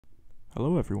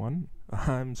Hello everyone.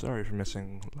 I'm sorry for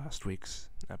missing last week's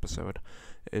episode.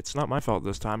 It's not my fault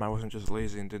this time. I wasn't just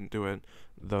lazy and didn't do it,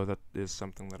 though that is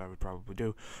something that I would probably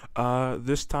do.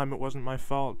 This time it wasn't my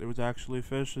fault. It was actually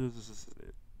Fish's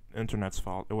internet's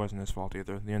fault. It wasn't his fault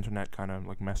either. The internet kind of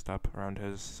like messed up around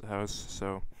his house,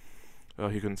 so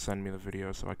he couldn't send me the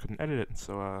video, so I couldn't edit it.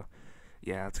 So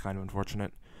yeah, it's kind of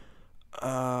unfortunate.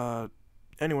 Uh,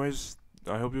 anyways,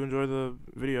 I hope you enjoy the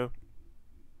video.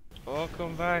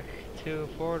 Welcome back to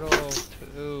Portal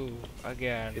 2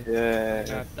 again. Yeah.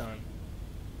 Not done.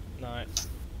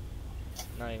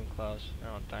 Not even close, I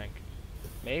don't think.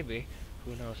 Maybe.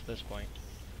 Who knows at this point.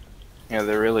 Yeah,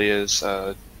 there really is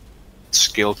a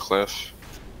skill cliff.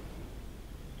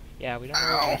 Yeah, we don't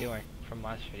know what we're doing from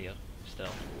last video, still.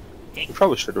 We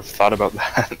probably should have thought about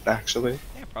that, actually.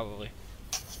 Yeah, probably.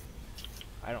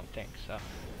 I don't think so.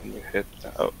 And you hit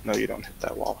that. Oh, no, you don't hit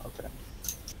that wall. Okay.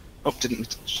 Oh, didn't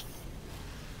touch.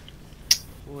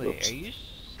 Wait, Oops. are you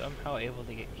somehow able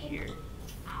to get here?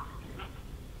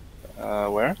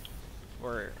 Where?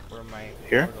 Where my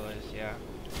Here? portal is, yeah.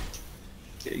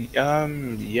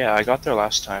 Yeah, I got there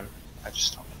last time. I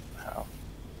just don't know how.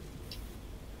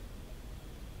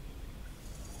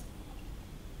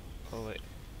 Oh, wait.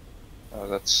 Oh,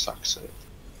 that sucks it.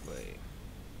 Wait.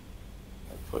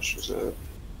 That pushes it.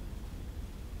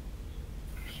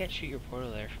 You can't shoot your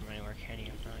portal there from anywhere, can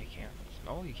you? No, you can't.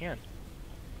 Oh, you can.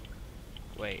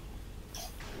 Wait.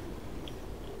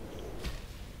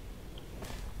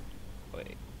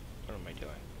 Wait. What am I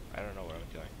doing? I don't know what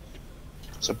I'm doing.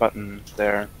 There's a button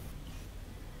there.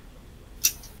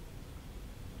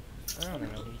 I don't know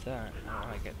who's that. I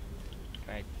don't like it.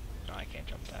 Can I? No, I can't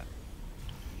jump that.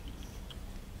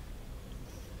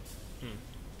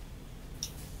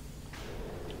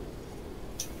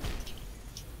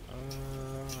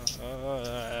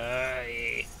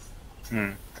 Hmm.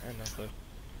 I have no clue.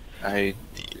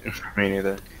 Me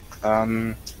neither.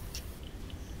 Um.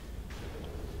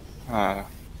 Alright.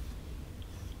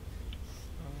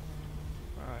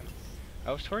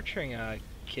 I was torturing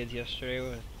kids yesterday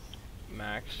with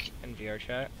Max in VR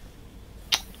chat.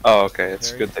 Oh, okay. It's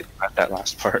Very- good that you got that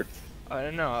last part. I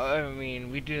don't know. I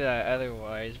mean, we do that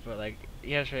otherwise, but like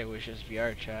yesterday was just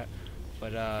VR chat.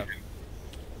 But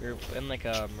we were playing like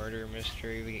a murder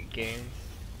mystery game,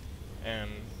 and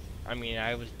I mean,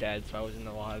 I was dead, so I was in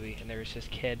the lobby, and there was this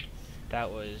kid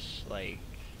that was like,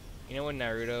 you know when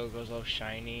Naruto goes all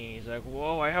shiny, he's like,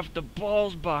 whoa, I have the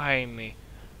balls behind me.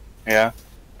 Yeah?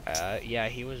 Yeah,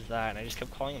 he was that, and I just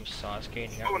kept calling him Sasuke,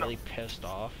 and he got really pissed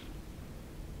off.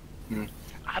 Hmm.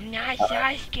 I'm not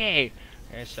Sasuke!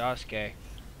 Hey, Sasuke.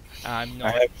 I'm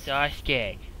not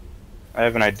Sasuke. I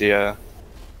have an idea.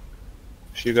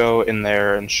 If you go in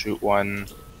there and shoot one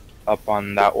up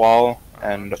on that wall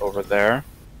and over there,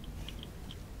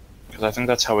 because I think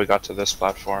that's how we got to this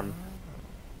platform.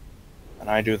 And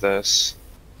I do this,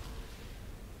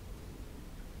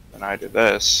 and I do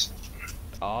this,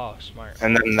 Oh, smart.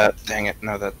 and then that, dang it,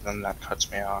 no, then that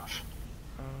cuts me off.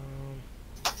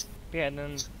 Yeah, and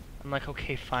then I'm like,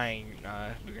 okay, fine.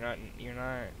 You're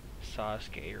not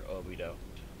Sasuke. You're Obito.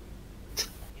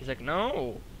 He's like,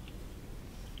 no.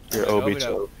 You're I'm like,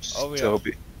 Obito.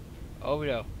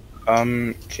 Obito.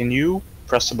 Obito. Can you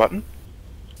press the button?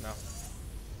 No.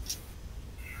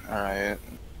 Alright.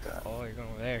 Oh, you're going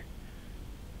over there.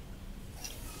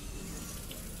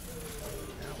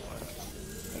 Now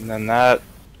what? And then that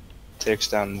takes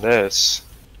down this,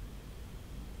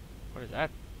 What is that?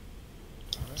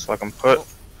 so I can put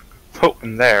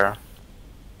in there.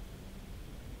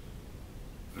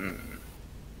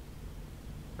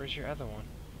 Where's your other one?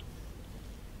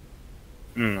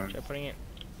 Hmm. Try putting it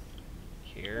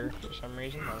here for some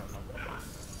reason. I don't know.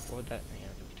 What would that? Yeah,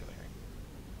 that's doing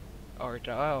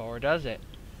right. Or does it?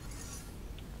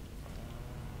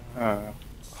 I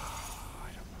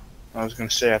I was gonna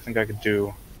say, I think I could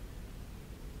do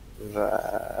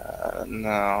that.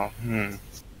 No. Wait,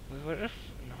 what if?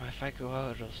 No, if I go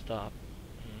out, it'll stop.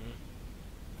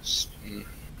 Spin.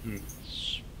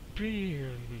 This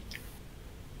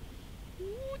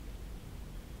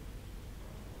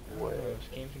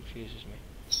game confuses me.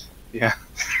 Yeah.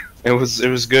 It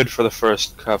was good for the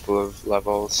first couple of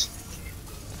levels.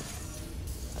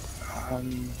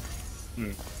 I'm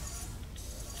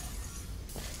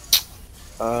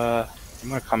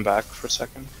gonna come back for a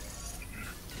second.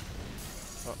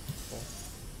 Oh, cool.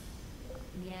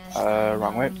 Yes,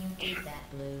 Wrong way. You did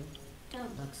that, Blue.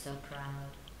 Don't look so proud.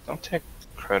 Don't take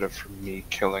credit for me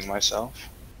killing myself.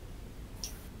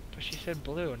 But she said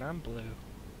blue, and I'm blue.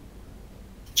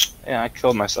 Yeah, I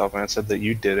killed myself and it said that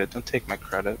you did it. Don't take my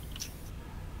credit.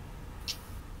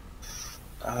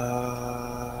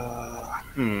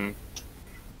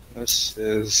 This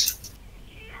is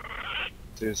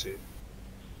doozy.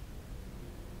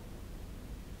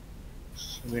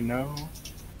 So we know,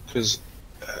 because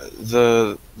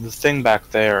the thing back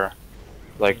there,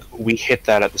 like we hit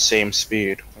that at the same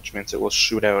speed, which means it will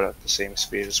shoot out at the same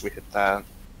speed as we hit that.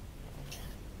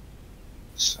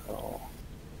 So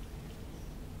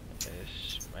It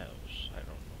smells. I don't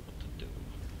know what to do.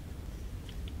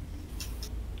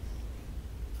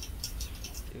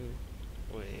 Dude,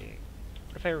 wait.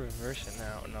 What if I reverse it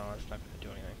now? No, it's not gonna do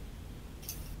anything.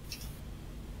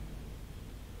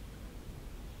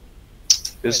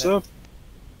 is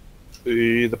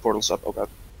Wait, the portal's up? Oh god,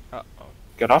 oh.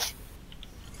 get off.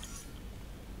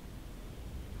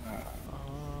 Oh,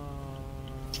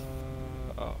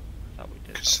 I thought we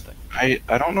did 'Cause something.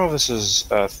 I don't know if this is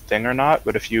a thing or not,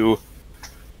 but if you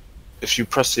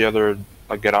press the other,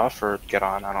 like, get off or get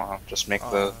on, I don't know, just make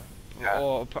yeah.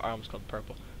 Oh, I almost called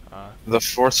purple. The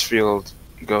force field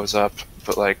goes up,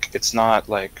 but like it's not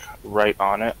like right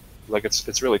on it. Like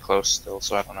it's really close still,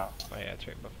 so I don't know. Oh yeah, it's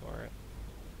right before it.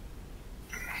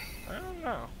 I don't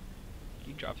know.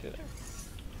 You drop through there.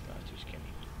 No, it's too skinny.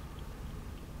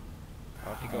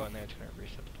 Oh, if you go in there, it's gonna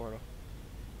reset the portal.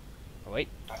 Oh wait.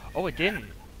 Oh, it didn't.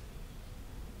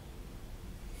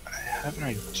 I have an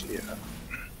idea.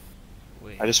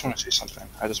 Wait. I just want to see something.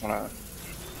 I just want to.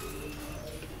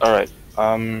 All right.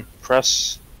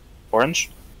 Press orange.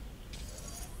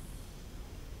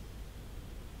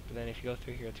 But then if you go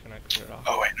through here, it's gonna clear it off.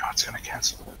 Oh wait, no, it's gonna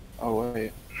cancel it. Oh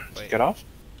wait. Wait. Get off.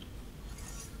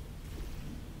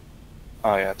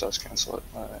 Oh yeah, it does cancel it.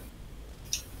 All right.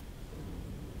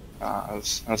 I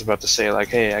was about to say like,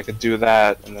 hey, I could do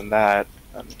that and then that.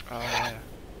 And, Oh yeah.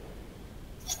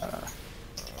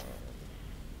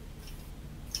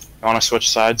 I want to switch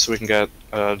sides so we can get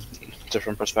a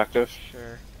different perspective.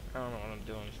 Sure. I don't know what I'm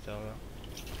doing still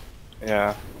though.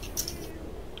 Yeah.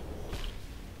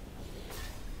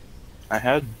 I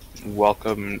had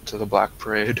 "Welcome to the Black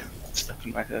Parade" stuck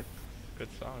in my head. Good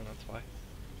song, that's why.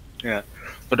 Yeah,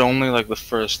 but only like the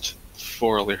first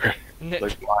 4 lyric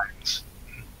lines.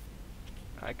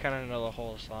 I kind of know the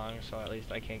whole song, so at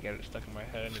least I can't get it stuck in my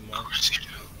head Of anymore. course you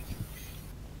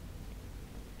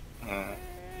do.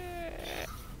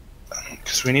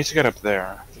 Because we need to get up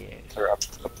there. Yes. Or up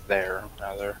there,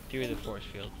 rather. Through the force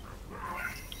field.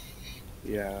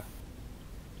 Yeah.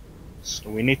 So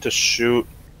we need to shoot.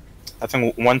 I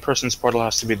think one person's portal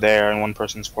has to be there, and one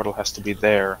person's portal has to be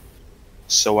there.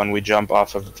 So when we jump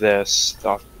off of this,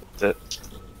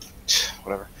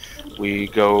 whatever, we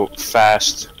go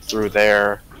fast through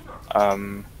there,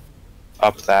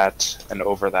 up that, and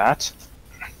over that.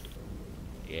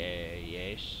 Yeah,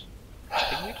 yes. I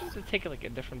think we can just take like a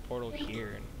different portal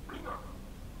here.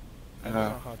 And I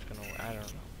don't know how it's gonna work. I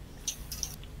don't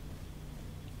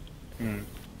know. Hmm.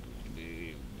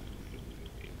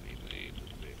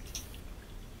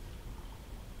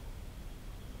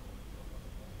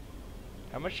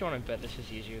 How much do you want to bet this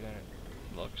is easier than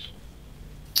it looks?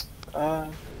 I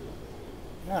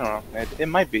don't know. It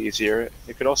might be easier.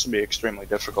 It could also be extremely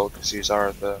difficult because these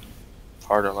are the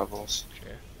harder levels.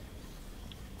 Sure.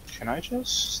 Can I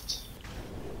just?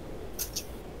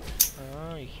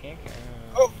 Oh, you can't go.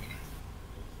 Oh,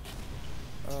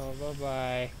 Oh,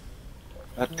 bye-bye.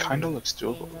 that kind of looks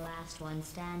doable. Being the last one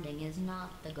standing is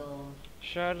not the goal.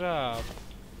 Shut up.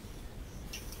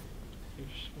 You're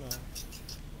slow.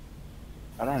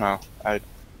 I don't know. I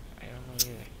don't know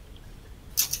either.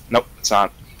 Nope, it's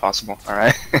not possible. All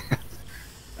right.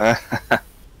 I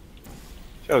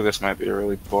feel like this might be a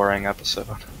really boring episode.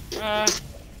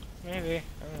 Maybe.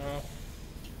 I don't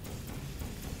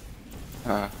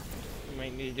know. Uh, We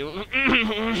might need to do a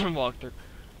walkthrough.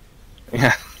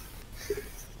 yeah.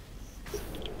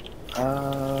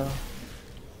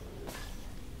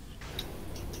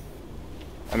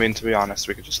 I mean, to be honest,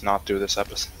 we could just not do this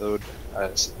episode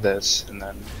as this, and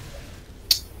then.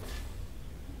 Do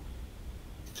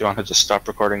you want to just stop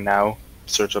recording now,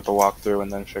 search up a walkthrough,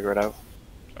 and then figure it out?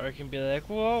 Or it can be like,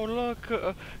 whoa,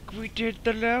 look, we did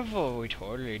the level. We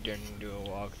totally didn't do a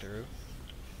walkthrough.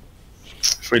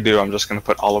 If we do, I'm just gonna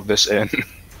put all of this in.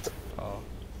 Oh.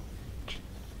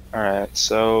 Alright,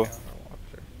 so. Yeah, no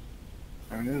walkthrough.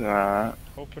 I'm gonna do that.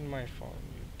 Open my phone,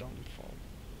 you dumb phone.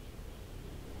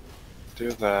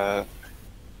 Do that.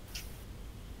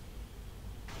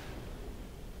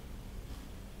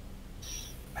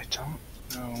 I don't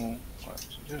know what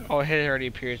to do. Oh, it already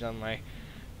appears on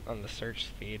the search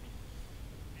feed.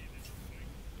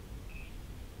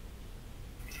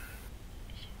 So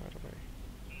how do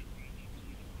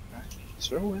Is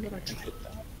there a way that I can hit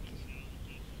that?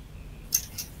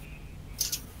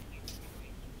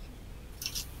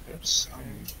 There's some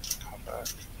combat back.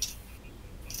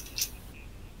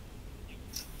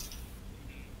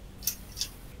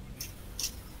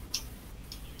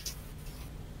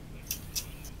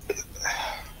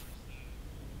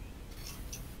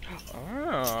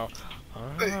 Oh,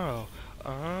 oh,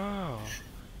 oh.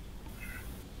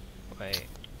 Wait.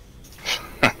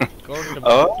 Go to the bun.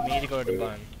 Oh. We need to go to the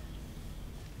bun.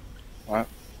 What?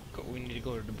 We need to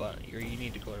go to the bun. Or you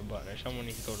need to go to the bun. Or someone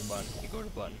needs to go to the bun. You go to the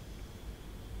bun.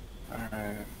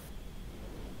 Alright.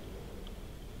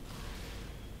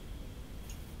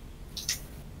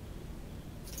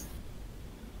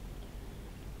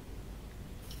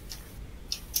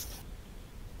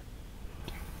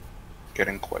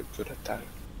 Getting quite good at that.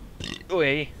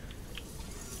 Wait.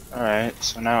 Alright,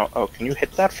 so now, oh, can you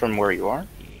hit that from where you are?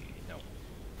 No.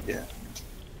 Yeah.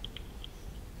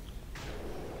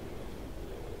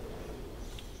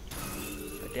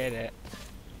 I did it.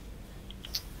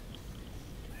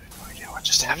 No idea what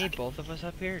just Do we happened. need both of us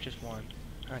up here or just one?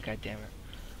 Oh, god damn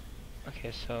it.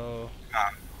 Okay, so...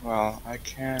 Well, I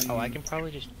can... Oh, I can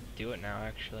probably just do it now,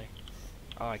 actually.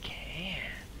 Oh, I can.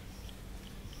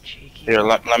 Cheeky. Here,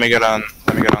 let me get on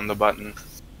the button.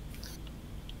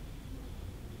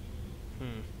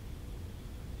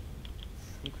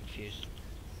 I'm confused.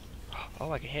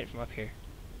 Oh, I can hit it from up here.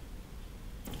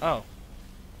 Oh.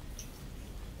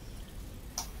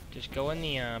 Just go in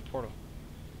the portal.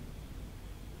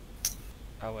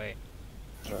 Oh wait.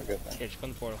 Do I get that? Yeah, just go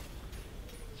in the portal.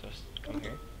 So come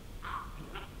here. I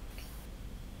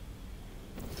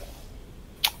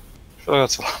feel like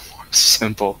that's a lot more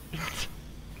simple.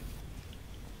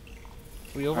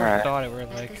 We Alright. overthought it. We're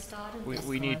At like, the start of we this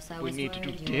need course, I we was need to do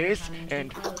worried you were this coming too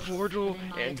and close. portal But in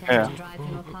my and attempt Yeah. to drive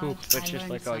you apart, but I just learned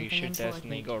like, oh, you something shoot this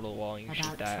and then you go to the wall and you shoot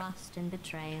about that. trust and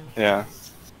betrayal. Yeah.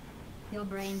 Your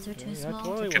brains are too Yeah, that's small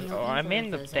totally to what- feel oh, I'm either in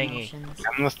of the those thingy. emotions.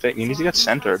 I'm the thing. You need to get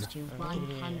So I can centered. trust you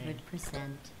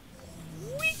 100%.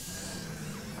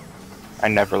 I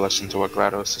never listen to what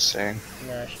GLaDOS is saying.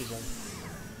 Nah, she's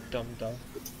dumb.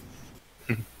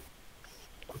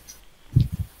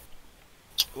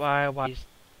 Why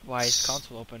is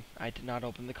console open? I did not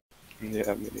open the.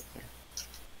 Yeah, me neither.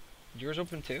 Yours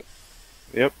open too?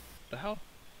 Yep. The hell?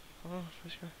 Oh,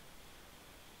 first guy.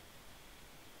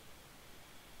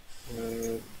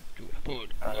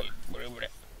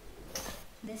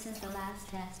 This is the last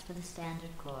test for the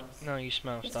standard course. No, you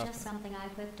smell. It's Stop. just something I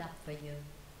whipped up for you.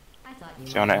 I thought you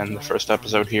Do you want to might end the enjoy first it.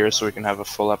 episode here so we can have a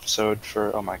full episode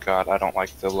for... Oh my god, I don't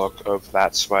like the look of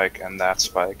that spike and that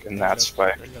spike and that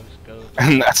spike That looks good.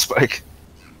 and that spike.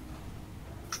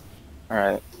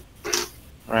 Alright.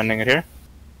 We're ending it here?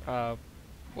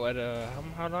 What,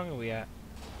 how long are we at?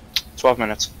 12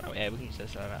 minutes. Oh, yeah, we can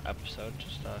just an episode,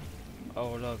 just,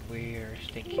 oh, look, we're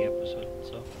stinky episode,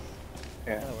 so.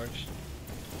 Yeah. That works.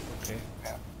 Okay.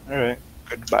 Alright.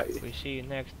 Goodbye. We see you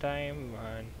next time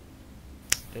on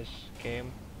this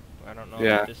game. I don't know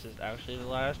Yeah. if this is actually the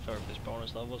last or if it's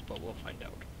bonus levels, but we'll find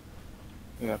out.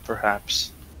 Yeah,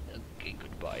 perhaps. Okay,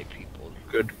 goodbye, people.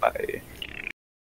 Goodbye.